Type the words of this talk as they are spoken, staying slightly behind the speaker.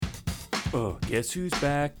Guess who's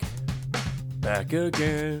back? Back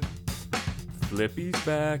again. Flippy's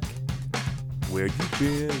back. Where you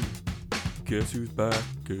been? Guess who's back?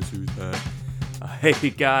 Guess who's back?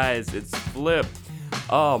 Hey guys, it's Flip.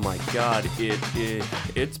 Oh my god,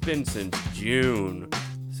 it's been since June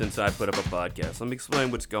since I put up a podcast. Let me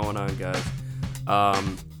explain what's going on, guys.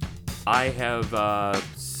 I have,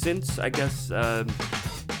 since, I guess,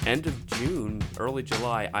 end of June, early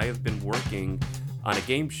July, I have been working on a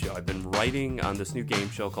game show. I've been writing on this new game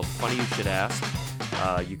show called Funny You Should Ask.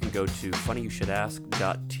 You can go to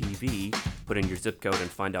funnyoushouldAsk.tv, put in your zip code, and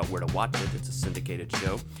find out where to watch it. It's a syndicated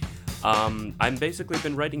show. I've basically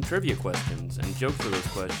been writing trivia questions and jokes for those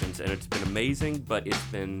questions, and it's been amazing, but it's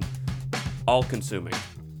been all-consuming.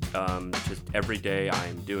 Just every day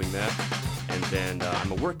I'm doing that, and then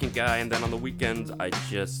I'm a working guy, and then on the weekends I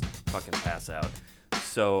just fucking pass out.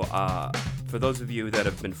 So, for those of you that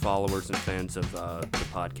have been followers and fans of the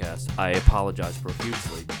podcast, I apologize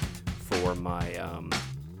profusely for my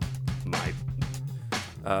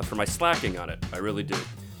slacking on it. I really do.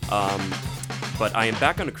 But I am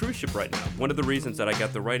back on a cruise ship right now. One of the reasons that I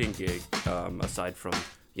got the writing gig, aside from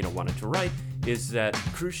wanting to write, is that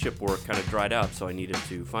cruise ship work kind of dried out, so I needed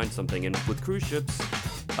to find something. And with cruise ships,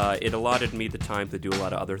 it allotted me the time to do a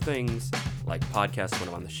lot of other things, like podcasts when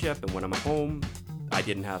I'm on the ship, and when I'm at home, I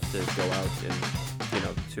didn't have to go out and,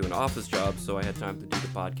 to an office job, so I had time to do the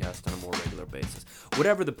podcast on a more regular basis.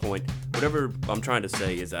 Whatever the point, whatever I'm trying to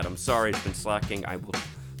say is that I'm sorry it's been slacking. I will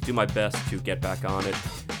do my best to get back on it,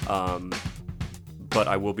 but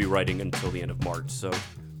I will be writing until the end of March, so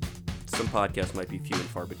some podcasts might be few and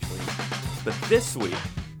far between. But this week,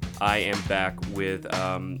 I am back with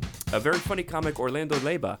a very funny comic, Orlando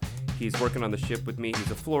Leyba. He's working on the ship with me.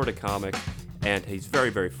 He's a Florida comic, and he's very,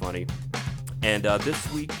 very funny. And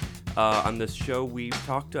this week on this show, we've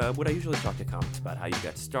talked what I usually talk to comics about, how you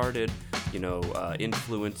got started,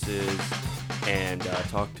 influences, and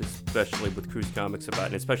talked especially with cruise comics about,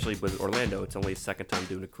 and especially with Orlando, it's only his second time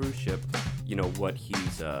doing a cruise ship, what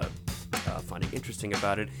he's finding interesting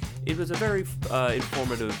about it. It was a very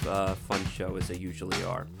informative, fun show, as they usually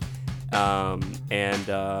are. I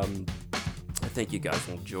think you guys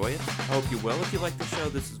will enjoy it. I hope you will. If you like the show,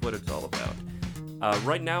 this is what it's all about.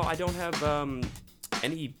 Right now, I don't have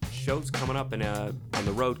any shows coming up on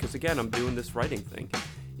the road because, again, I'm doing this writing thing.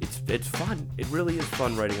 It's fun. It really is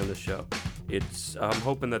fun writing on this show. I'm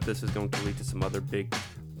hoping that this is going to lead to some other big,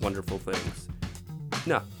 wonderful things.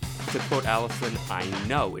 No, to quote Allison, I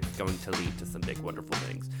know it's going to lead to some big, wonderful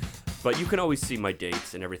things. But you can always see my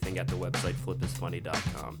dates and everything at the website,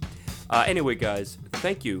 flipisfunny.com. Anyway, guys,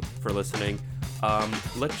 thank you for listening.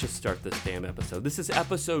 Let's just start this damn episode. This is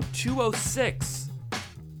episode 206,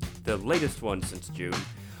 the latest one since June,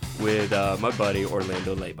 with my buddy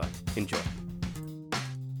Orlando Leyba. Enjoy.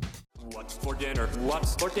 What's for dinner?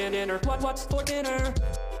 What's for dinner? What's for dinner?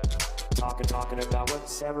 Talking about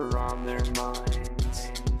what's ever on their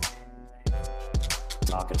minds.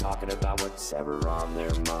 Talking about what's ever on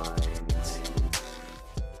their minds.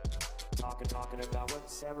 Talking about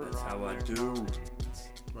what's ever on their minds. That's how I do.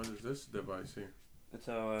 What is this device here? That's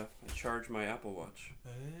how I charge my Apple Watch.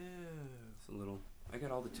 It's a little... I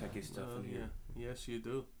got all the techie stuff in here. Yeah. Yes, you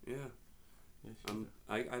do. Yeah. Yes, you do.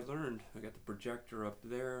 I learned. I got the projector up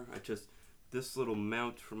there. This little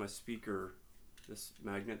mount for my speaker, this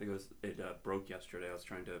magnet that goes... It broke yesterday. I was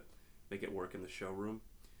trying to make it work in the showroom,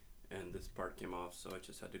 and this part came off, so I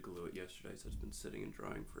just had to glue it yesterday, so it's been sitting and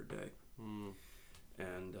drying for a day.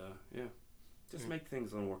 And, yeah. Just make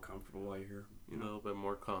things a little more comfortable while you're here. A little bit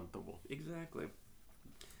more comfortable. Exactly.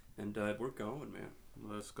 And we're going, man.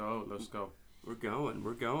 Let's go. We're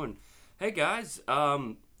going. Hey, guys.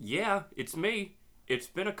 Yeah, it's me. It's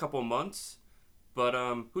been a couple months, but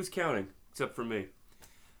who's counting except for me?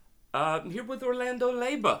 I'm here with Orlando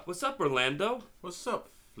Leyba. What's up, Orlando? What's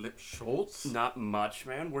up, Flip Schultz? Not much,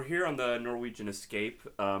 man. We're here on the Norwegian Escape,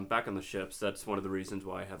 back on the ships. That's one of the reasons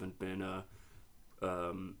why I haven't been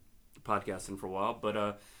podcasting for a while.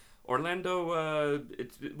 But Orlando,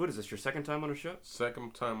 what is this, your second time on a ship?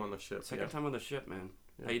 Second time on the ship. Second time on the ship, man.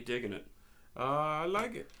 Yeah. How you digging it? I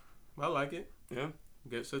like it. Yeah?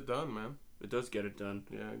 Gets it done, man. It does get it done.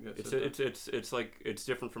 Yeah, it gets it done. It's like, it's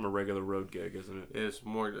different from a regular road gig, isn't it? It's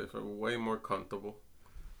way more comfortable,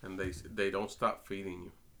 and they don't stop feeding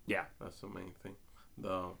you. Yeah. That's the main thing.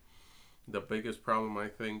 The biggest problem I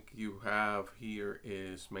think you have here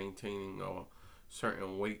is maintaining a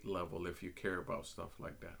certain weight level if you care about stuff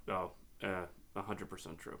like that. Oh,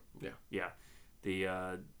 100% true. Yeah. Yeah.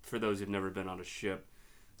 The for those who've never been on a ship,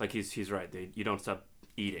 like he's right. You don't stop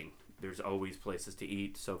eating. There's always places to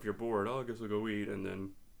eat. So if you're bored, I guess I'll go eat, and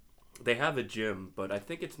then They have a gym, but I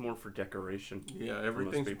think it's more for decoration. Yeah,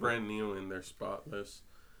 everything's brand new and they're spotless.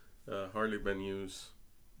 Hardly been used.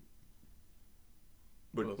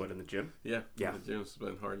 What in the gym? Yeah. Yeah. The gym's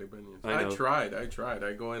been hardly been used. I tried.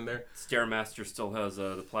 I go in there. Stairmaster still has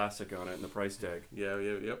the plastic on it and the price tag.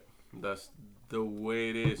 Yep. That's the way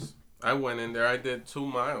it is. I went in there. I did 2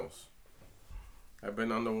 miles. I've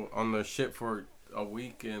been on the shit for a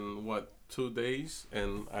week and 2 days,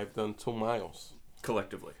 and I've done 2 miles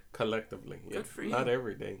Collectively. Yeah. Good for you. Not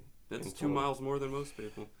every day. That's 2 miles more than most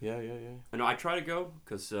people. Yeah. I know. I try to go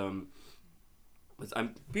because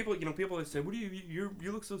people that say, "What do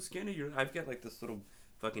you look so skinny?" I've got like this little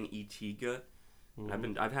fucking ET gut.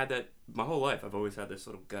 Mm-hmm. I've had that my whole life. I've always had this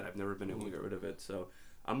little gut. I've never been able to get rid of it. So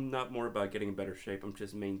I'm not more about getting in better shape. I'm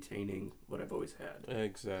just maintaining what I've always had.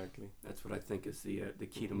 Exactly. That's what I think is the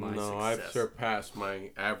key to my success. success. I've surpassed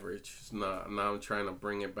my average. Now I'm trying to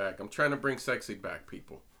bring it back. I'm trying to bring sexy back,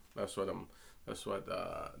 people. That's what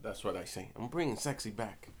I say. I'm bringing sexy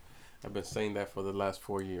back. I've been saying that for the last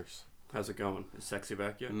 4 years. How's it going? Is sexy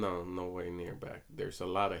back yet? No way near back. There's a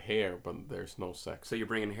lot of hair, but there's no sex. So you're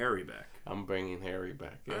bringing Harry back. I'm bringing Harry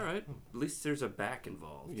back. Yeah. All right. At least there's a back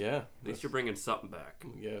involved. Yeah. At least you're bringing something back.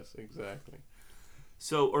 Yes, exactly.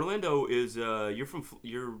 So Orlando is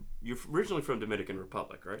you're originally from Dominican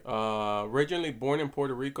Republic, right? Originally born in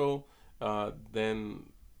Puerto Rico,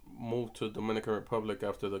 then moved to Dominican Republic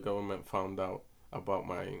after the government found out about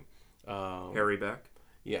my Harry back.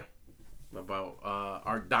 Yeah. About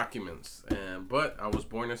our documents, but I was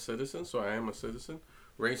born a citizen, so I am a citizen.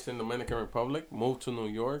 Raised in Dominican Republic, moved to New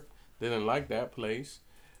York. Didn't like that place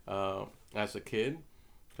as a kid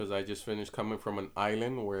because I just finished coming from an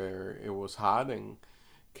island where it was hot and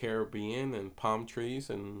Caribbean and palm trees.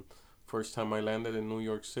 And first time I landed in New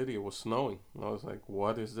York City, it was snowing. I was like,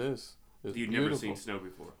 "What is this? It's You'd beautiful." never seen snow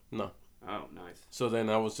before. No. Oh, nice. So then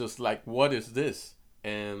I was just like, "What is this?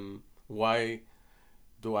 And why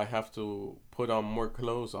do I have to put on more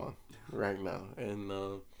clothes on right now?" And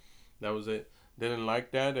that was it. Didn't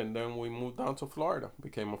like that, and then we moved down to Florida.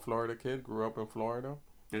 Became a Florida kid. Grew up in Florida.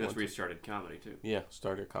 And that's where you started comedy too. Yeah,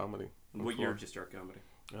 started comedy. What year did you start comedy?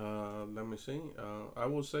 Let me see. I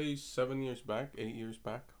will say 7 years back, 8 years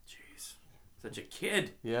back. Jeez, such a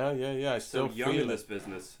kid. Yeah. I still so young feel in this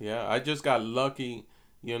business. Yeah, I just got lucky.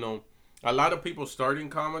 You know, a lot of people starting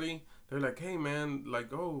comedy, they're like, "Hey, man,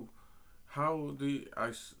 like, oh, how do you,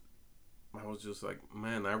 I was just like,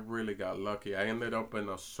 man, I really got lucky. I ended up in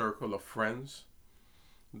a circle of friends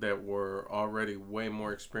that were already way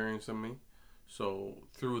more experienced than me. So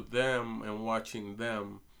through them and watching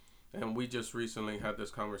them, and we just recently had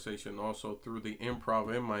this conversation also through the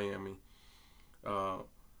improv in Miami,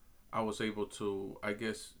 I was able to, I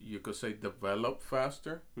guess you could say, develop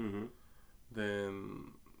faster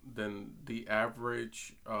than the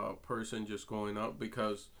average person just going up,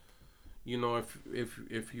 because you know,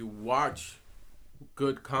 if you watch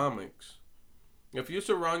good comics, if you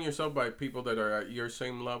surround yourself by people that are at your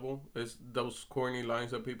same level, it's those corny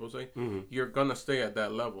lines that people say, you're gonna stay at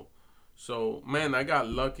that level. So man, I got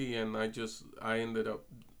lucky, and I ended up,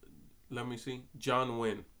 let me see, John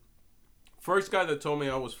Wynn. First guy that told me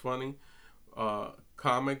I was funny,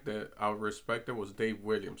 comic that I respected, was Dave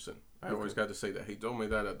Williamson. I always got to say that. He told me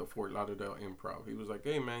that at the Fort Lauderdale Improv. He was like,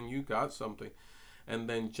 "Hey man, you got something." And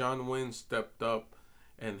then John Wynn stepped up,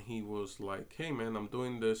 and he was like, "Hey man, I'm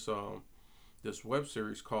doing this this web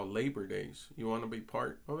series called Labor Days. You want to be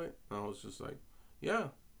part of it?" And I was just like, "Yeah,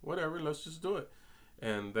 whatever, let's just do it."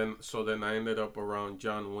 And then I ended up around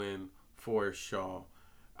John Wynn, Forrest Shaw,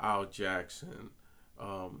 Al Jackson.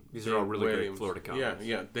 These Dave are all really Williams. great Florida comics.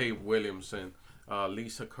 Yeah, Dave Williamson,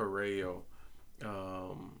 Lisa Carrillo,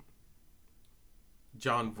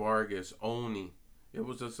 John Vargas, Oni. It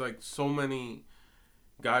was just like so many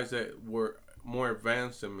guys that were more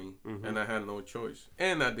advanced than me, and I had no choice.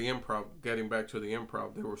 And at the improv, getting back to the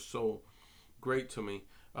improv, they were so great to me.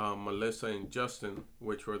 Melissa and Justin,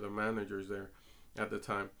 which were the managers there at the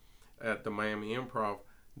time at the Miami Improv,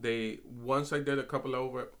 once I did a couple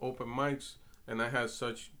of open mics, and I had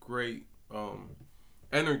such great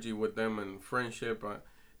energy with them and friendship.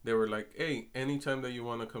 They were like, "Hey, anytime that you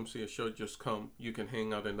want to come see a show, just come. You can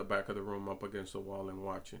hang out in the back of the room up against the wall and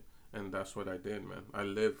watch it." And that's what I did, man. I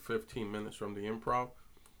lived 15 minutes from the Improv.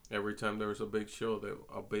 Every time there was a big show that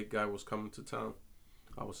a big guy was coming to town,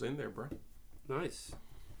 I was in there, bro. Nice.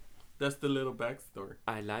 That's the little backstory.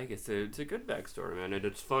 I like it. It's a good backstory, man, and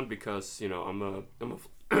it's fun because I'm a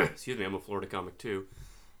excuse me, I'm a Florida comic too.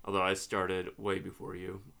 Although I started way before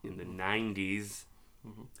you in the '90s,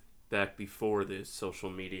 back before this social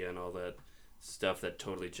media and all that stuff that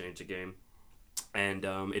totally changed the game. And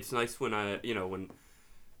it's nice when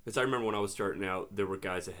Because I remember when I was starting out, there were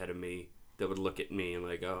guys ahead of me that would look at me and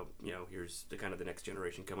like, oh, here's the kind of the next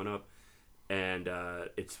generation coming up. And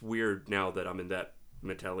it's weird now that I'm in that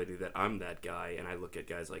mentality that I'm that guy, and I look at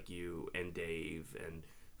guys like you and Dave and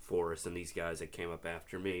Forrest and these guys that came up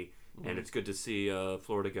after me. And it's good to see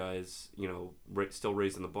Florida guys, still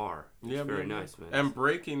raising the bar. It's very nice, man. And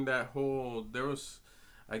breaking that whole, there was,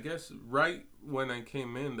 I guess, right when I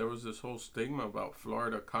came in, there was this whole stigma about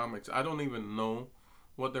Florida comics. I don't even know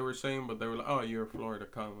what they were saying, but they were like, "Oh, you're a Florida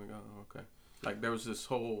comic." Oh, okay. Like there was this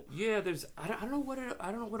whole. Yeah, I don't know what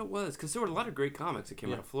it was, because there were a lot of great comics that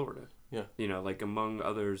came out of Florida. Yeah. Like among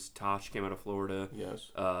others, Tosh came out of Florida.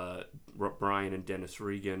 Yes. Brian and Dennis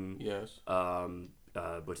Regan. Yes.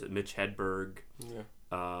 What's it? Mitch Hedberg.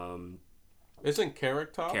 Yeah. Isn't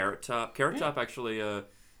Carrot Top? Carrot Top actually.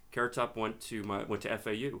 Carrot Top went to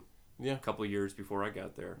FAU. Yeah. A couple of years before I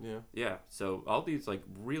got there. Yeah. Yeah. So all these like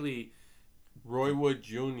really. Roy Wood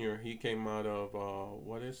Jr. He came out of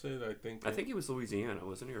what is it? I think he was Louisiana,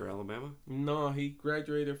 wasn't he, or Alabama? No, he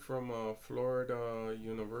graduated from Florida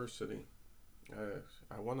University.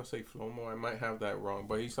 I want to say Flomo. I might have that wrong,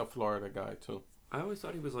 but he's a Florida guy too. I always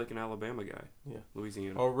thought he was like an Alabama guy. Yeah,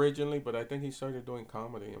 Louisiana originally, but I think he started doing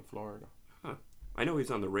comedy in Florida. Huh. I know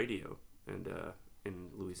he's on the radio and in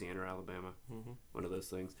Louisiana or Alabama, one of those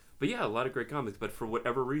things. But yeah, a lot of great comics. But for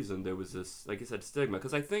whatever reason, there was this, like I said, stigma.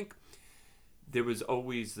 Because I think there was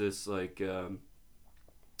always this like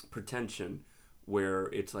pretension where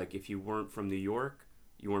it's like if you weren't from New York,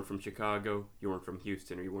 you weren't from Chicago, you weren't from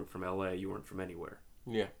Houston, or you weren't from LA, you weren't from anywhere.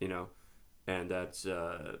 Yeah. And that's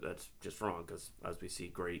just wrong, because as we see,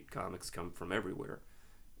 great comics come from everywhere,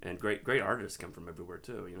 and great artists come from everywhere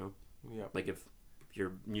too. Yeah. Like if you're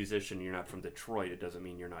a musician, and you're not from Detroit, it doesn't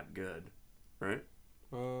mean you're not good, right?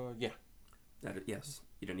 Yeah. Yes.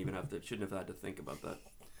 You shouldn't have had to think about that.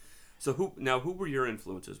 So who were your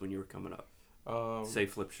influences when you were coming up? Say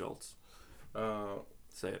Flip Schultz.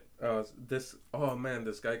 Say it. This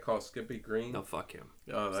guy called Skippy Green. No, fuck him.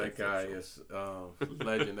 That guy is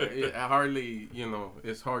legendary. Hardly,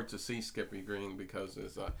 it's hard to see Skippy Green because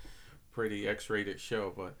it's a pretty X-rated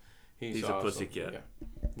show, but he's awesome. A pussycat.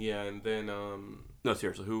 Yeah, and then no,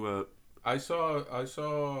 seriously, who? I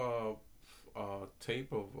saw a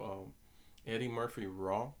tape of Eddie Murphy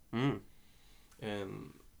Raw, and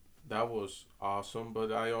that was awesome.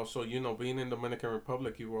 But I also, being in Dominican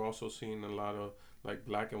Republic, you were also seeing a lot of like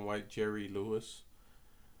black and white Jerry Lewis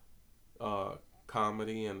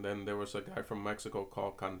comedy, and then there was a guy from Mexico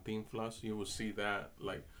called Cantinflas. You will see that,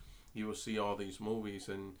 like, you will see all these movies,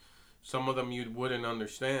 and some of them you wouldn't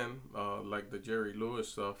understand, like the Jerry Lewis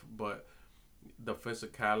stuff, but the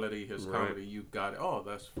physicality, his comedy, you got it. Oh,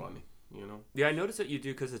 that's funny, Yeah, I noticed that you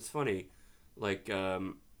do, because it's funny, like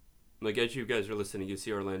as you guys are listening, you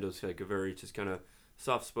see Orlando's like a very just kind of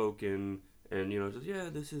soft-spoken, and just,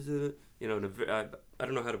 this is a I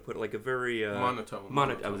don't know how to put it, like a very monotone.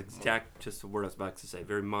 I was just the word I was about to say.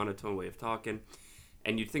 Very monotone way of talking,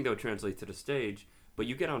 and you'd think that would translate to the stage, but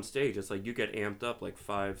you get on stage, it's like you get amped up like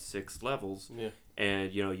 5-6 levels,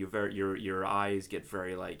 and your eyes get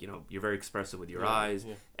very like you're very expressive with your eyes,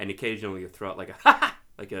 and occasionally you throw out like a ha ha.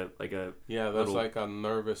 Like a that's little, like a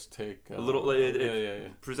nervous tick. A little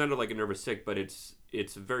it presented like a nervous tick, but it's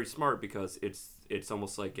very smart because it's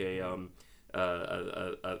almost like a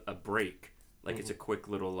break, like it's a quick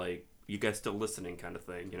little like you guys still listening kind of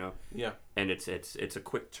thing, Yeah. And it's a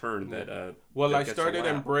quick turn that. Well, that I started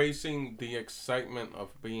embracing the excitement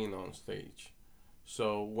of being on stage.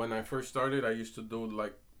 So when I first started, I used to do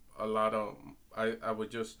like a lot of I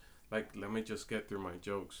would just like let me just get through my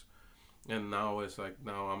jokes. And now it's like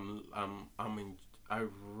I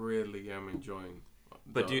really am enjoying.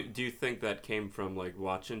 But do you think that came from like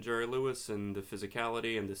watching Jerry Lewis and the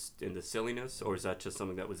physicality and the silliness, or is that just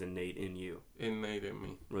something that was innate in you? Innate in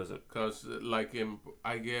me. Was it? Because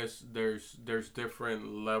I guess there's different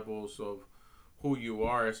levels of who you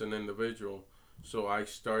are as an individual. So I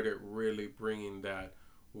started really bringing that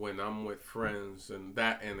when I'm with friends, and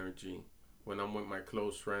that energy when I'm with my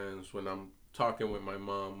close friends, when I'm talking with my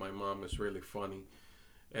mom is really funny,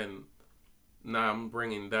 and now I'm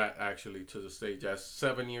bringing that actually to the stage. As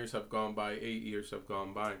 7 years have gone by, 8 years have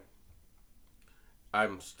gone by,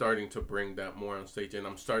 I'm starting to bring that more on stage, and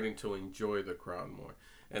I'm starting to enjoy the crowd more.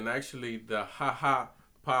 And actually the ha-ha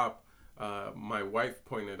pop, my wife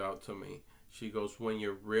pointed out to me, she goes, when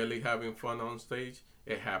you're really having fun on stage,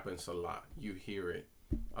 it happens a lot. You hear it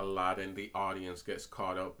a lot, and the audience gets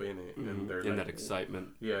caught up in it, and they're in like, that excitement.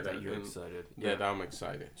 Yeah, that you're excited. Yeah, that I'm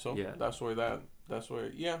excited. So that's where it is,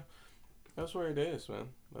 man.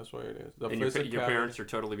 That's where it is. And your parents are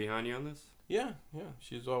totally behind you on this? Yeah.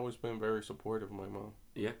 She's always been very supportive of my mom.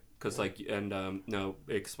 Yeah, because Yeah. like, and no,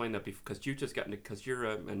 explain that because you just got into, because you're,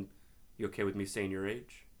 and you okay with me saying your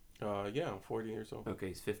age? Yeah, I'm 40 years old. Okay,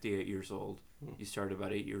 he's 58 years old. Mm. You started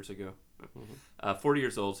about 8 years ago. Mhm. 40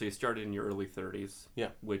 years old, so you started in your early 30s.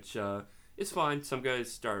 Yeah. Which is fine. Some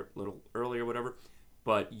guys start a little early or whatever,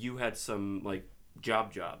 but you had some like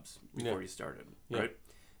jobs before Yeah. you started, Yeah. right?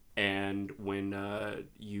 And when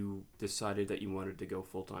you decided that you wanted to go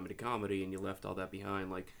full time into comedy and you left all that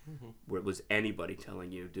behind, like, Mhm. where was anybody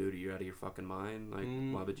telling you, dude, are you out of your fucking mind? Like,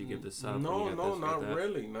 why would you give this up? No, when you got no, this, got not that?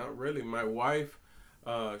 really, not really. My wife,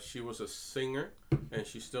 she was a singer, and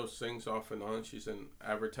she still sings off and on. She's an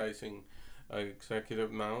advertising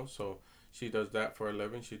executive now, so she does that for a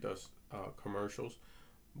living. She does commercials,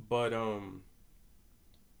 but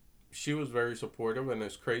she was very supportive, and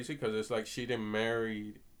it's crazy because it's like she didn't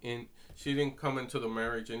come into the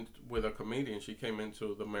marriage with a comedian. She came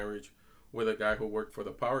into the marriage with a guy who worked for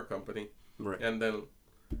the power company, Right. and then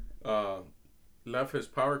uh, left his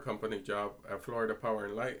power company job at Florida Power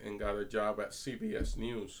and Light and got a job at CBS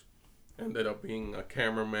News. Ended up being a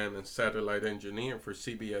cameraman and satellite engineer for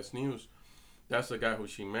CBS News. That's the guy who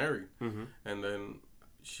she married. Mm-hmm. And then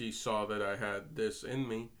she saw that I had this in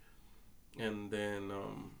me, and then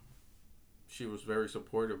she was very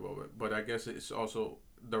supportive of it. But I guess it's also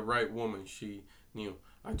the right woman she knew.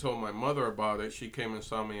 I told my mother about it. She came and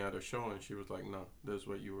saw me at a show, and she was like, "No, this is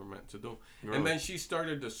what you were meant to do." Really? And then she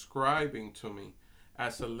started describing to me,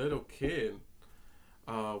 as a little kid,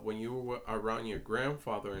 when you were around your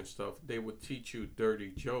grandfather and stuff, they would teach you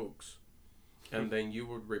dirty jokes, and then you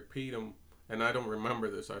would repeat them. And I don't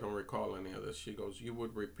remember this. I don't recall any of this. She goes, "You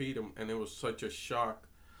would repeat them," and it was such a shock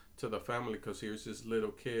to the family because here's this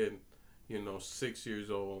little kid, 6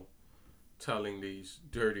 years old, telling these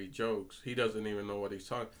dirty jokes. He doesn't even know what he's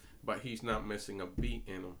talking, but he's not missing a beat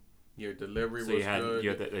in him. Your delivery So was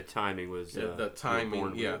good. the timing was The you were timing,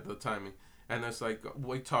 born with yeah, it. the timing. And it's like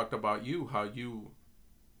we talked about you, how you,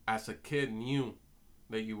 as a kid, knew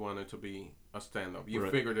that you wanted to be a stand-up. You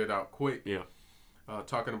Right. figured it out quick. Yeah.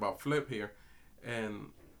 Talking about Flip here,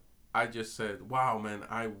 and I just said, "Wow, man!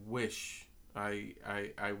 I wish, I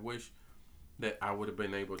wish that I would have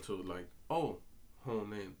been able to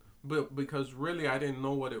hone in." But because really, I didn't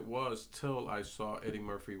know what it was till I saw Eddie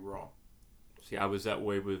Murphy Raw. See, I was that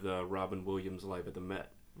way with Robin Williams live at the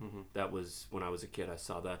Met. Mm-hmm. That was when I was a kid. I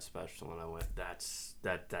saw that special and I went, "That's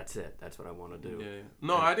it. That's what I want to do." Yeah.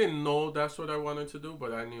 No, I didn't know that's what I wanted to do,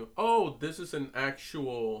 but I knew. Oh, this is an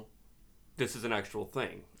actual This is an actual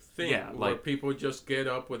thing. thing Yeah, where like people just get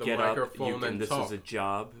up with a get up, microphone and this talk. is a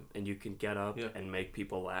job, and you can get up Yeah. and make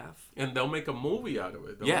people laugh. And they'll make a movie out of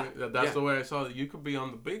it. That's the way I saw it. You could be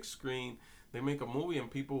on the big screen. They make a movie, and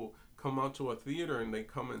people come out to a theater and they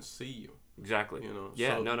come and see you. Exactly.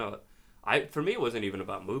 Yeah. So, No. For me, it wasn't even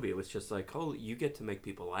about movie. It was just like, oh, you get to make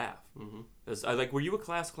people laugh. Mm-hmm. Were you a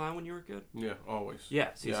class clown when you were a kid? Yeah, always.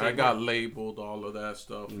 Yeah. See, I got labeled all of that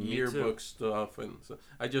stuff, Me yearbook stuff, and so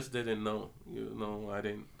I just didn't know. I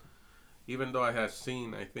didn't. Even though I had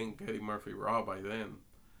seen, I think Eddie Murphy Raw by then,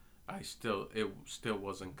 it still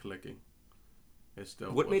wasn't clicking. It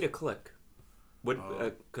still. What made it click? What?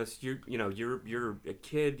 Because you're a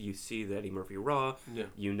kid. You see the Eddie Murphy Raw. Yeah.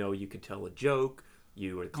 You could tell a joke.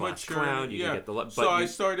 You were a class Mature, clown. You yeah. could get the. But So I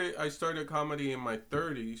started comedy in my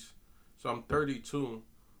 30s. So I'm 32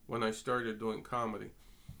 when I started doing comedy.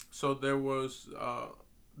 So there was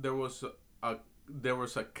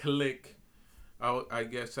a click, I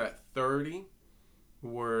guess at 30,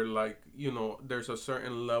 where there's a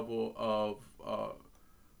certain level of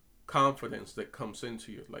confidence that comes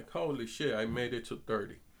into you. Like, holy shit, I made it to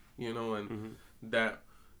 30, and Mm-hmm.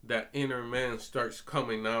 that inner man starts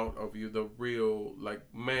coming out of you. The real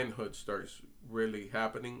manhood starts really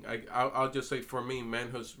happening. I'll just say for me,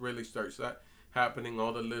 manhood really starts that happening.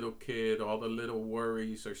 All the little kid, all the little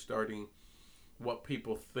worries are starting. What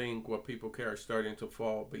people think, what people care, are starting to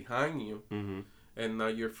fall behind you, Mm-hmm. and now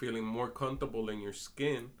you're feeling more comfortable in your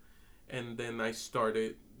skin. And then I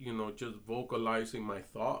started, just vocalizing my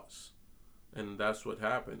thoughts, and that's what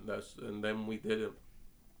happened. And then we did it.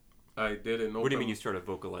 I didn't know. What do you mean you started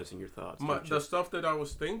vocalizing your thoughts? The stuff that I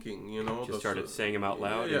was thinking, Just started saying them out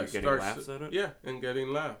loud yeah, and getting laughs at it? Yeah, and getting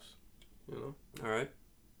laughs, All right.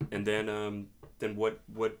 And then what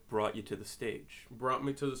brought you to the stage? Brought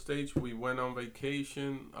me to the stage. We went on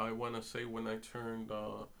vacation. I want to say when I turned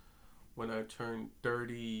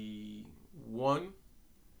 31,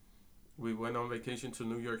 we went on vacation to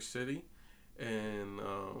New York City, and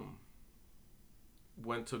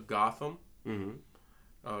went to Gotham. Mm-hmm.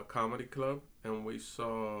 Comedy club, and we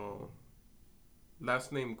saw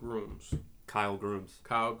Last Name Grooms. Kyle Grooms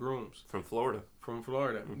Kyle Grooms from Florida. from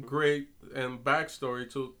Florida. Mm-hmm. Great. And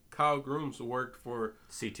backstory to Kyle Grooms worked for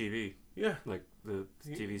CTV, yeah. like the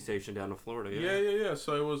TV station down in Florida. Yeah.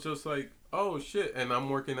 So it was just like, oh shit. And I'm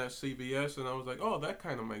working at CBS, and I was like, oh, that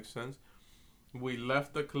kind of makes sense. We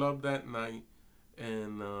left the club that night,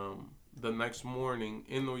 and the next morning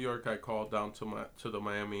in New York, I called down to the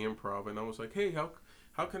Miami Improv, and I was like, hey,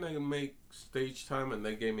 how can I make stage time? And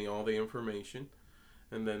they gave me all the information.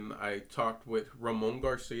 And then I talked with Ramon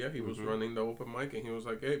Garcia. He was running the open mic, and he was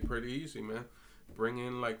like, hey, pretty easy, man. Bring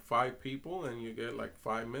in like 5 people, and you get like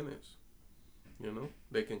 5 minutes. You know,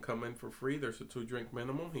 they can come in for free. There's a 2-drink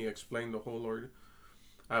minimum. He explained the whole order.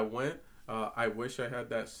 I went. I wish I had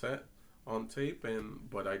that set on tape,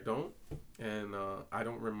 but I don't. And I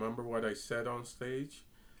don't remember what I said on stage.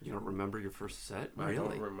 You don't remember your first set? I Really?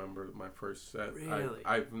 don't remember my first set. Really?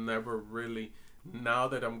 I've never really. Now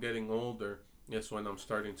that I'm getting older, it's when I'm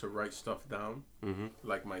starting to write stuff down,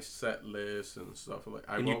 like my set list and stuff like.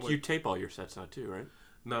 And you tape all your sets now too, right?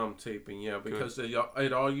 Now I'm taping, yeah, because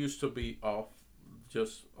it all used to be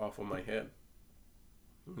just off of my head,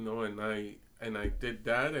 you know, and I did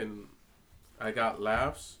that, and I got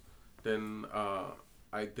laughs. Then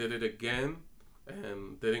I did it again,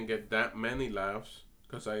 and didn't get that many laughs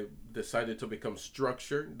because I decided to become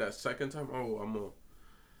structured that second time.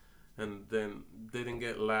 And then didn't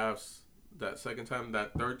get laughs that second time.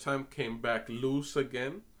 That third time came back loose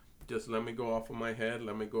again. Just let me go off of my head.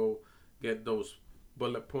 Let me go get those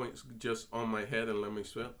bullet points just on my head and let me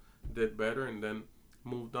spill. Did better, and then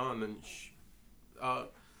moved on. And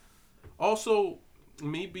also,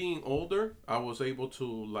 me being older, I was able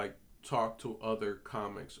to like talk to other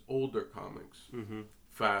comics, older comics,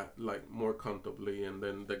 like more comfortably. And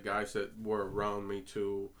then the guys that were around me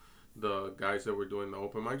too, the guys that were doing the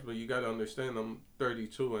open mics. But you got to understand, I'm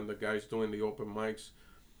 32, and the guys doing the open mics,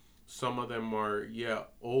 some of them are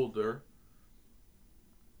older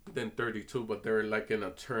than 32, but they're like an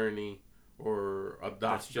attorney or a doctor.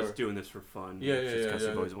 That's just doing this for fun. Yeah.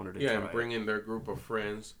 You've always wanted to try. And bringing their group of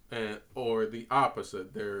friends, or the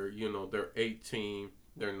opposite. They're 18,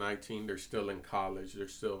 they're 19, they're still in college, they're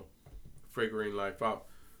still figuring life out.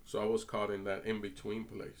 So I was caught in that in between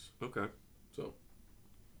place. Okay. So,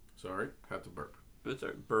 sorry, had to burp. It's a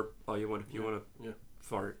burp all you want. If you want to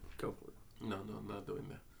fart, go for it. No, I'm not doing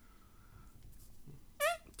that.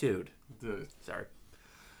 Dude. Sorry.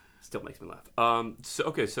 Still makes me laugh.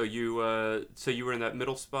 So you were in that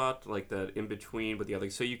middle spot, like that in between with the other.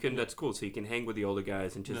 So you can that's cool. So you can hang with the older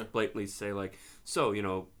guys and just blatantly say like,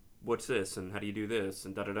 so what's this and how do you do this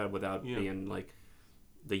and da da da without being like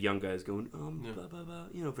the young guys going blah blah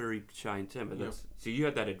blah. Very shy and timid. So you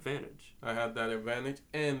had that advantage. I had that advantage,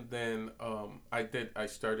 and then I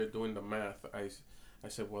started doing the math. I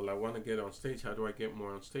said, well, I want to get on stage. How do I get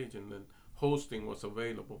more on stage? And then hosting was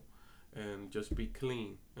available. And just be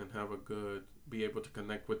clean and be able to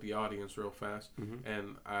connect with the audience real fast.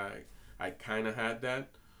 And I kind of had that,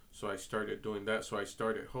 so I started doing that. So I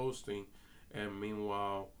started hosting, and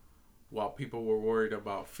meanwhile, while people were worried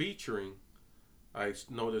about featuring, I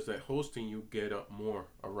noticed that hosting, you get up more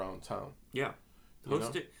around town. Yeah,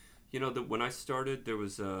 hosting. When I started, there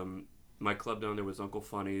was my club down there was Uncle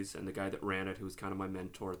Funny's, and the guy that ran it, who was kind of my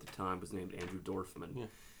mentor at the time, was named Andrew Dorfman. Yeah.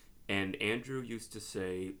 And Andrew used to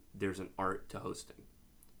say there's an art to hosting.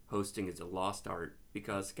 Hosting is a lost art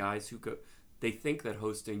because guys who they think that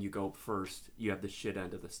hosting, you go up first, you have the shit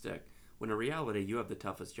end of the stick. When in reality, you have the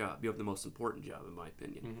toughest job. You have the most important job, in my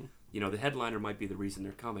opinion. The headliner might be the reason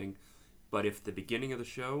they're coming, but if the beginning of the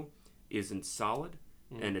show isn't solid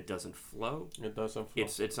and it doesn't flow,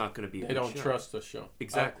 it's not going to be a They good don't show. trust the show.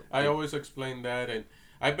 Exactly. I always explain that, and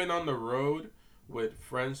I've been on the road with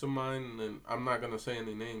friends of mine, and I'm not going to say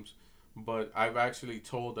any names, but I've actually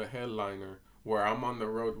told a headliner where I'm on the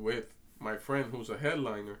road with my friend who's a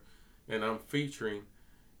headliner, and I'm featuring,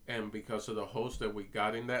 and because of the host that we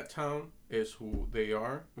got in that town is who they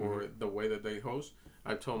are, or the way that they host,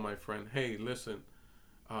 I told my friend, hey, listen,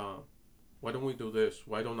 why don't we do this?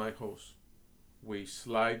 Why don't I host? We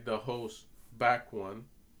slide the host back one,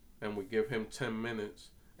 and we give him 10 minutes,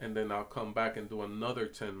 and then I'll come back and do another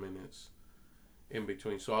 10 minutes in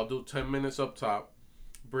between. So I'll do 10 minutes up top,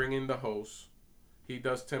 bring in the host, he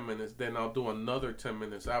does 10 minutes, then I'll do another 10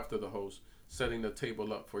 minutes after the host, setting the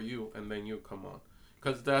table up for you, and then you come on.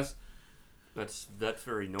 Because that's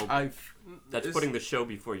very noble. That's putting the show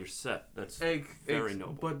before your set. That's very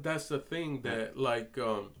noble. But that's the thing that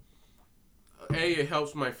it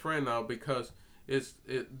helps my friend out because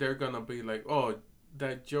they're gonna be like, oh,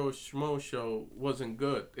 that Joe Schmo show wasn't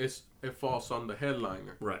good. It falls on the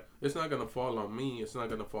headliner. Right. It's not gonna fall on me. It's not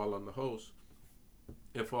gonna fall on the host.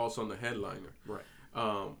 it falls on the headliner. Right.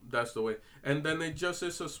 That's the way. And then it just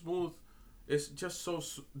is a smooth. It's just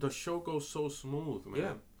the show goes so smooth, man.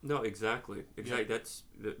 Yeah. No, exactly. Exactly. Yeah. That's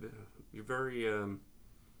you're very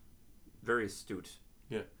very astute.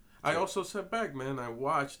 Yeah. I also sat back, man. I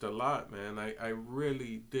watched a lot, man. I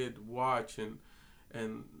really did watch and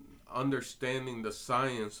understanding the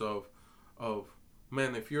science of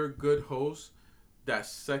man, if you're a good host, that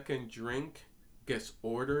second drink gets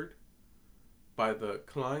ordered by the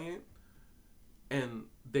client and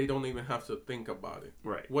they don't even have to think about it.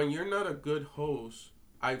 Right. When you're not a good host,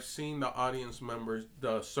 I've seen the audience members,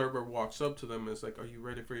 the server walks up to them and is like, "Are you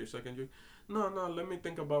ready for your second drink?" No, let me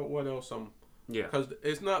think about what else I'm... Yeah. Because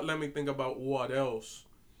it's not let me think about what else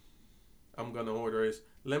I'm going to order. It's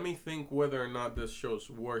let me think whether or not this show's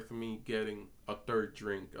worth me getting a third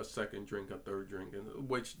drink, a second drink, a third drink, and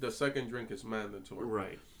which the second drink is mandatory.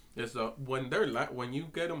 Right. It's when you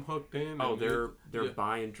get them hooked in. Oh, they're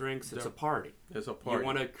buying drinks. It's a party. It's a party. You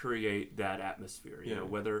want to create that atmosphere. You know,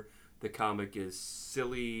 whether the comic is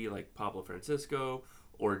silly like Pablo Francisco,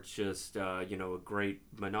 or just a great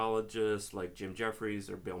monologist like Jim Jeffries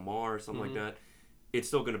or Bill Maher or something like that. It's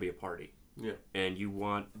still going to be a party. Yeah. And you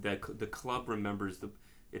want that the club remembers the.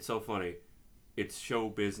 It's so funny. It's show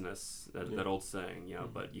business, that old saying,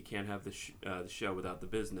 but you can't have the show without the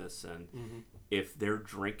business. And if they're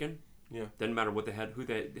drinking, doesn't matter what who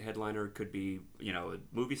the headliner could be, a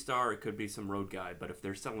movie star, it could be some road guy. But if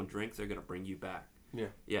they're selling drinks, they're going to bring you back. Yeah.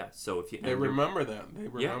 Yeah. So if they remember that, they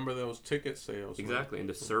remember those ticket sales. Exactly, and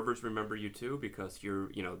the servers remember you too because they're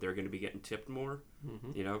going to be getting tipped more.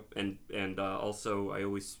 And also I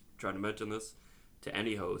always try to mention this to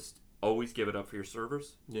any host. Always give it up for your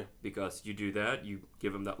servers. Yeah. Because you do that, you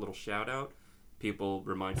give them that little shout out. People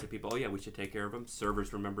reminds the people, oh yeah, we should take care of him.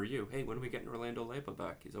 Servers remember you. Hey, when are we getting Orlando Leipa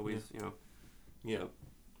back? He's always, Yeah.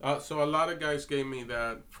 So a lot of guys gave me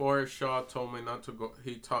that. Forrest Shaw told me not to go.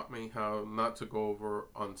 He taught me how not to go over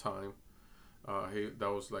on time.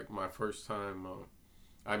 That was like my first time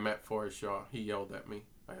I met Forrest Shaw. He yelled at me.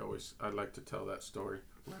 I like to tell that story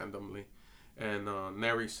randomly. And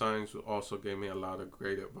Neri Sainz also gave me a lot of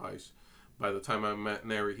great advice. By the time I met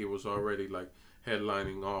Neri, he was already like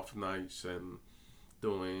headlining off nights and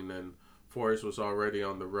Forrest was already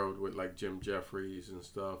on the road with like Jim Jeffries and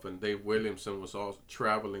stuff, and Dave Williamson was all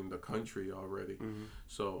traveling the country already.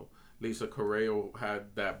 So Lisa Correo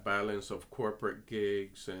had that balance of corporate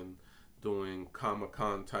gigs and doing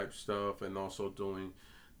Comic-Con type stuff and also doing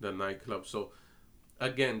the nightclub. So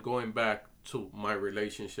again, going back to my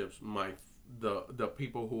relationships, the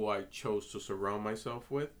people who I chose to surround myself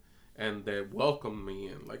with, and they welcomed me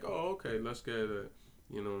in, like, oh, okay, let's get it.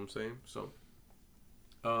 You know what I'm saying? So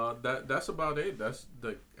that's about it. That's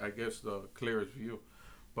I guess the clearest view.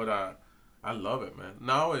 But I love it, man.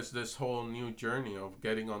 Now it's this whole new journey of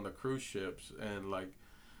getting on the cruise ships and like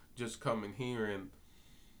just coming here and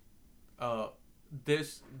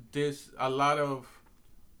this a lot of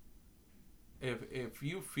if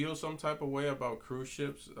you feel some type of way about cruise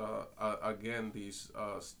ships, again, these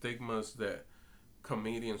stigmas that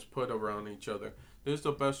comedians put around each other, this is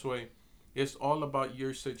the best way. It's all about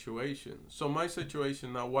your situation. So my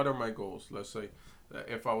situation now, what are my goals? Let's say,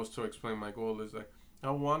 if I was to explain my goal is like,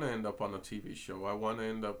 I want to end up on a TV show. I want to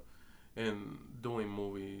end up in doing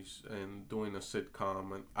movies and doing a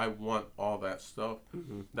sitcom, and I want all that stuff.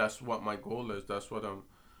 That's what my goal is. That's what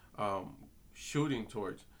I'm shooting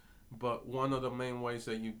towards. But one of the main ways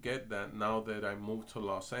that you get that now that I moved to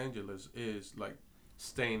Los Angeles is like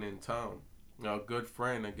staying in town. Now, a good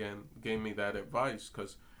friend again gave me that advice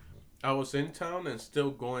because I was in town and still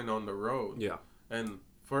going on the road. Yeah. And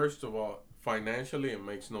first of all, financially, it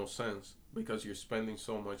makes no sense because you're spending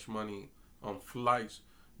so much money on flights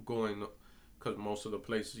going, because most of the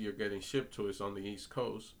places you're getting shipped to is on the East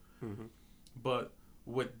Coast. But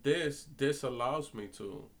with this allows me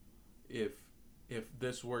to, if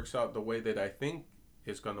this works out the way that I think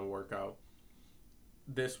it's going to work out,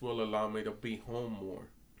 this will allow me to be home more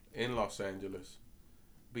in Los Angeles,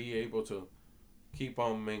 be able to keep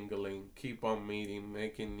on mingling, keep on meeting,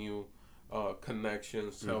 making new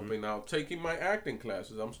connections, helping out, taking my acting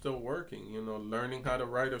classes. I'm still working, learning how to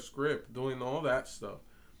write a script, doing all that stuff.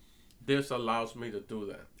 This allows me to do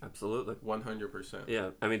that. Absolutely. 100%. Yeah.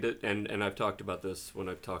 I mean, and I've talked about this when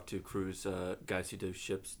I've talked to cruise guys who do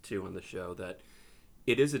ships too on the show, that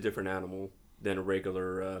it is a different animal than a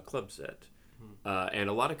regular club set. And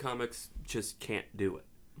a lot of comics just can't do it.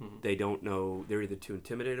 They don't know. They're either too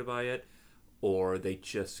intimidated by it, or they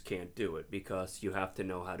just can't do it because you have to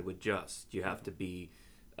know how to adjust. You have to be,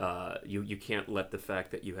 you can't let the fact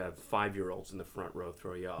that you have 5-year-olds in the front row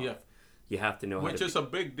throw you off. Yeah. You have to know which how to is a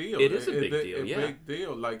big deal. It is a big deal, A yeah. big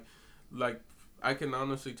deal. Like I can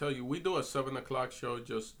honestly tell you, we do a 7 o'clock show.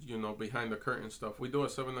 Just behind the curtain stuff. We do a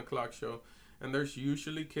 7 o'clock show, and there's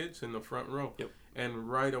usually kids in the front row. Yep. And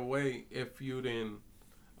right away, if you didn't,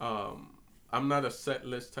 I'm not a set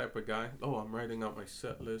list type of guy. Oh, I'm writing out my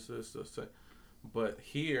set list. But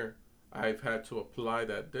here, I've had to apply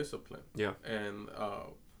that discipline. Yeah. And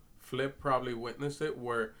Flip probably witnessed it,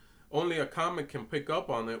 where only a comic can pick up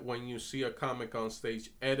on it when you see a comic on stage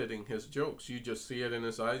editing his jokes. You just see it in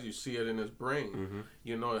his eyes. You see it in his brain.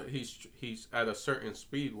 Mm-hmm. He's at a certain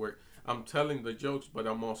speed where I'm telling the jokes, but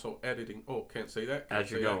I'm also editing. Oh, can't say that. Can't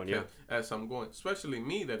As you're say going, that, as I'm going. Especially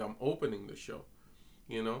me, that I'm opening the show.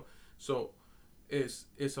 So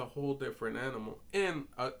it's a whole different animal. And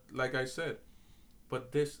like I said,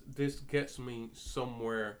 but this gets me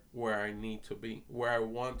somewhere where I need to be, where I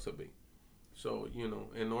want to be. So,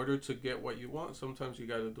 in order to get what you want, sometimes you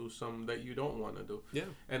got to do something that you don't want to do. Yeah.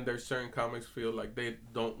 And there's certain comics feel like they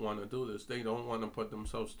don't want to do this. They don't want to put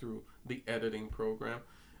themselves through the editing program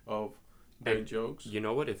of their jokes. You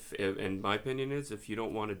know what? If in my opinion is, if you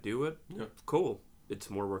don't want to do it, Yeah. cool. It's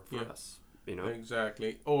more work for us.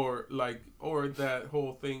 Exactly. Or that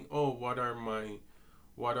whole thing. Oh, what are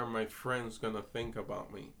my friends gonna think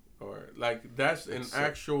about me? Or that's an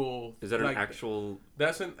actual. Is that an actual?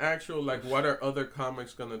 That's an actual what are other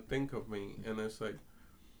comics gonna think of me? And it's like,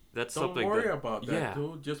 that's don't something. worry about that, yeah.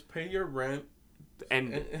 dude. Just pay your rent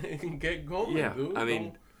and get going, yeah, dude. I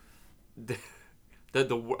mean,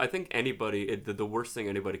 I think the worst thing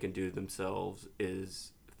anybody can do to themselves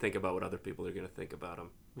is think about what other people are gonna think about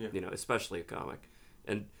them. Yeah. Especially a comic,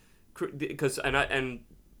 and because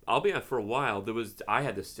I'll be honest, for a while I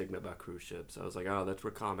had this stigma about cruise ships. I was like, oh, that's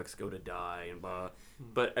where comics go to die and blah.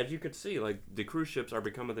 But as you could see, the cruise ships are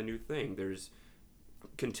becoming the new thing. There's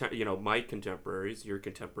my contemporaries, your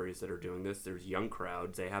contemporaries that are doing this. There's young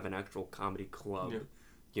crowds. They have an actual comedy club.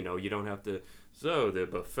 Yeah. You don't have to. So the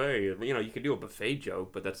buffet. You can do a buffet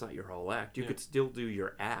joke, but that's not your whole act. You could still do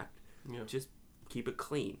your act. Yeah. Just keep it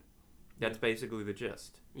clean. That's basically the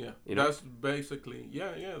gist. Yeah. That's basically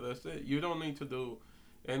that's it. You don't need to do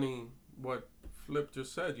what Flip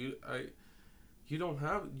just said. You don't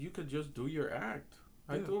have. You could just do your act.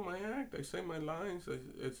 I do my act. I say my lines.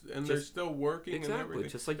 They're still working. Exactly. And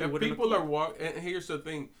everything. Just like you if would. People are walking. And here's the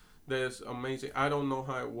thing that's amazing. I don't know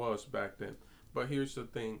how it was back then, but here's the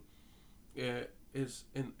thing. It is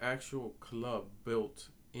an actual club built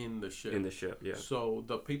in the ship. In the ship, yeah. So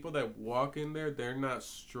the people that walk in there, they're not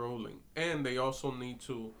strolling, and they also need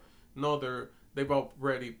to know they've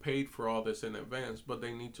already paid for all this in advance, but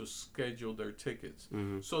they need to schedule their tickets.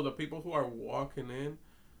 Mm-hmm. So the people who are walking in,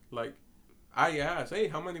 I asked, hey,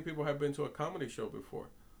 how many people have been to a comedy show before?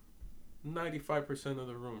 95% of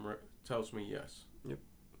the room tells me yes. Yep.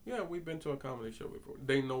 Yeah, we've been to a comedy show before.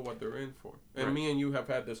 They know what they're in for. And right. Me and you have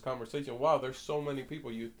had this conversation. Wow, there's so many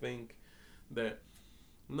people. You think that,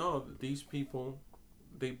 no, these people,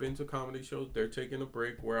 they've been to comedy shows. They're taking a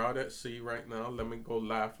break. We're out at sea right now. Let me go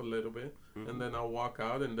laugh a little bit. Mm-hmm. And then I'll walk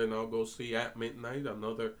out, and then I'll go see At Midnight,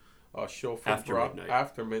 another show from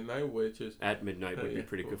After Midnight, which is... At Midnight would be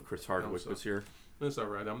pretty good if Chris Hardwick was here. It's all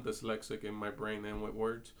right. I'm dyslexic in my brain and with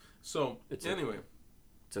words. So, anyway.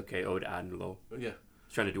 It's okay. Ode Adenlo. Yeah.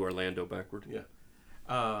 Trying to do Orlando backward. Yeah.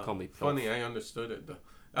 Call me funny, I understood it,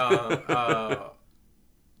 though.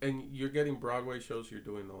 And you're getting Broadway shows, you're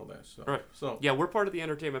doing all that stuff. Right. So yeah, we're part of the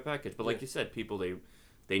entertainment package. But like you said, people,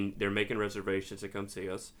 they're making reservations to come see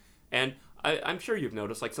us. And I'm sure you've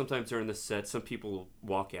noticed, sometimes during the set, some people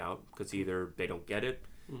walk out because either they don't get it,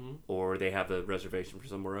 mm-hmm. or they have a reservation for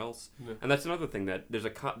somewhere else. Yeah. And that's another thing, that there's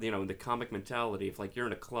the comic mentality. If you're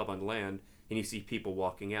in a club on land and you see people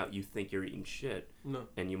walking out, you think you're eating shit. No.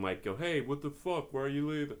 And you might go, hey, what the fuck? Why are you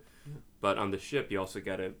leaving? Yeah. But on the ship,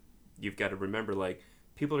 you've got to remember,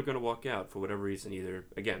 people are going to walk out for whatever reason. Either,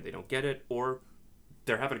 again, they don't get it, or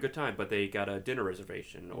they're having a good time, but they got a dinner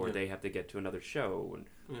reservation, or they have to get to another show,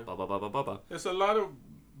 and blah, blah, blah, blah, blah, blah. There's a lot of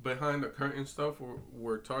behind the curtain stuff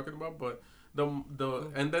we're talking about, but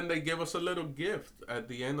and then they give us a little gift at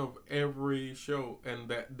the end of every show, and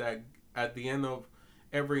that at the end of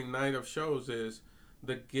every night of shows is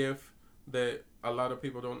the gift that a lot of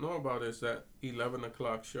people don't know about, is that 11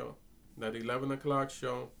 o'clock show. That 11 o'clock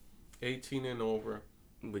show, 18 and over.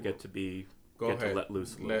 We get to let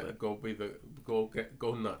loose a little bit.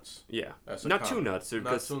 Go nuts. Yeah. Not too nuts.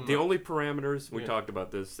 Because the only parameters, we talked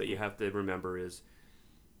about this, that you have to remember is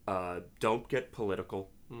don't get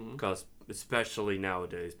political. Because especially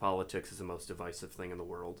nowadays, politics is the most divisive thing in the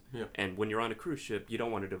world. Yeah. And when you're on a cruise ship, you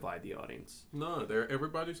don't want to divide the audience. No,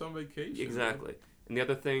 everybody's on vacation. Exactly. And the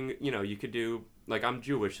other thing, you know, you could do, like, I'm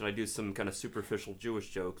Jewish and I do some kind of superficial Jewish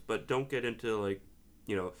jokes, but don't get into, like,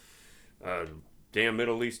 you know, damn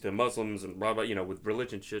Middle East and Muslims and blah, blah, you know, with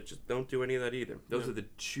religion shit. Just don't do any of that either. Those are the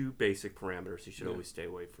two basic parameters you should always stay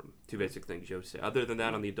away from. Two basic things you always say. Other than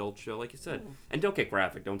that, on the adult show, like you said. And don't get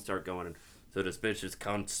graphic. Don't start going, and so this bitch's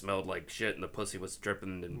cunt smelled like shit and the pussy was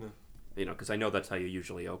dripping and... You know, because I know that's how you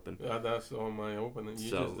usually open. That's on my opening. You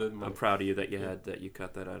so just did my... I'm proud of you that you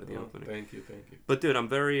cut that out of the opening. Thank you. But dude, I'm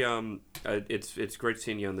very it's great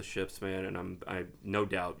seeing you on the ships, man, and I no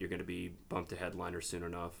doubt you're going to be bumped to headliner soon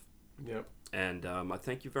enough. Yep. And I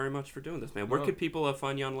thank you very much for doing this, man. Where could people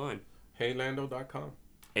find you online? HeyLando.com.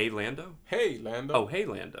 Hey Lando? Hey Lando. Oh, Hey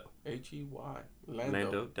Lando. HEY.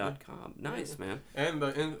 Lando.com. Nice, man. And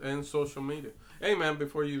and social media. Hey man,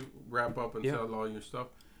 before you wrap up and tell all your stuff,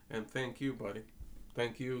 and thank you, buddy.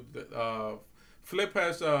 Thank you. Flip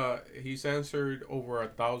has he's answered over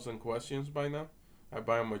 1,000 questions by now. I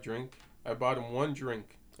buy him a drink. I bought him one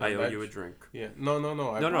drink. I owe you a drink. Yeah. No.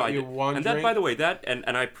 I bought you one drink. And that, by the way,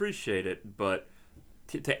 and I appreciate it, but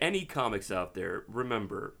to any comics out there,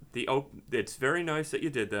 remember, it's very nice that you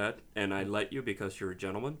did that, and I let you because you're a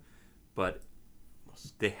gentleman, but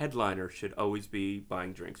the headliner should always be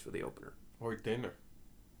buying drinks for the opener. Or dinner.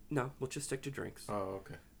 No, we'll just stick to drinks. Oh,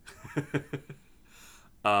 okay.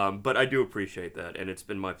 But I do appreciate that, and it's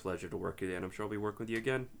been my pleasure to work with you, and I'm sure I'll be working with you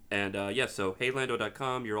again. And so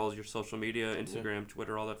HeyLando.com, all your social media, Instagram,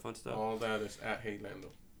 Twitter, all that fun stuff. All that is at HeyLando.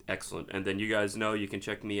 Excellent. And then you guys know you can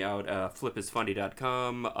check me out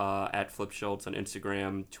flipisfunny.com, at Flip Schultz on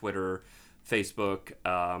Instagram, Twitter, Facebook,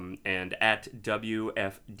 and at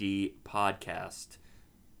WFD Podcast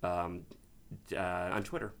on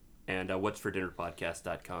Twitter. And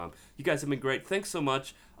what'sfordinnerpodcast.com. You guys have been great. Thanks so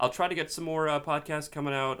much. I'll try to get some more podcasts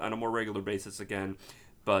coming out on a more regular basis again.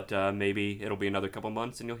 But maybe it'll be another couple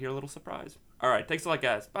months and you'll hear a little surprise. All right. Thanks a lot,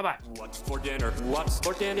 guys. Bye-bye. What's for dinner? What's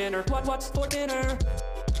for dinner? What's for dinner?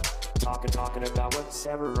 Talking about what's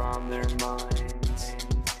ever on their minds.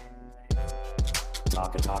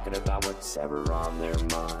 Talking about what's ever on their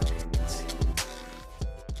minds.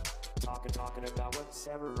 Talking about what's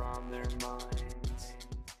ever on their minds.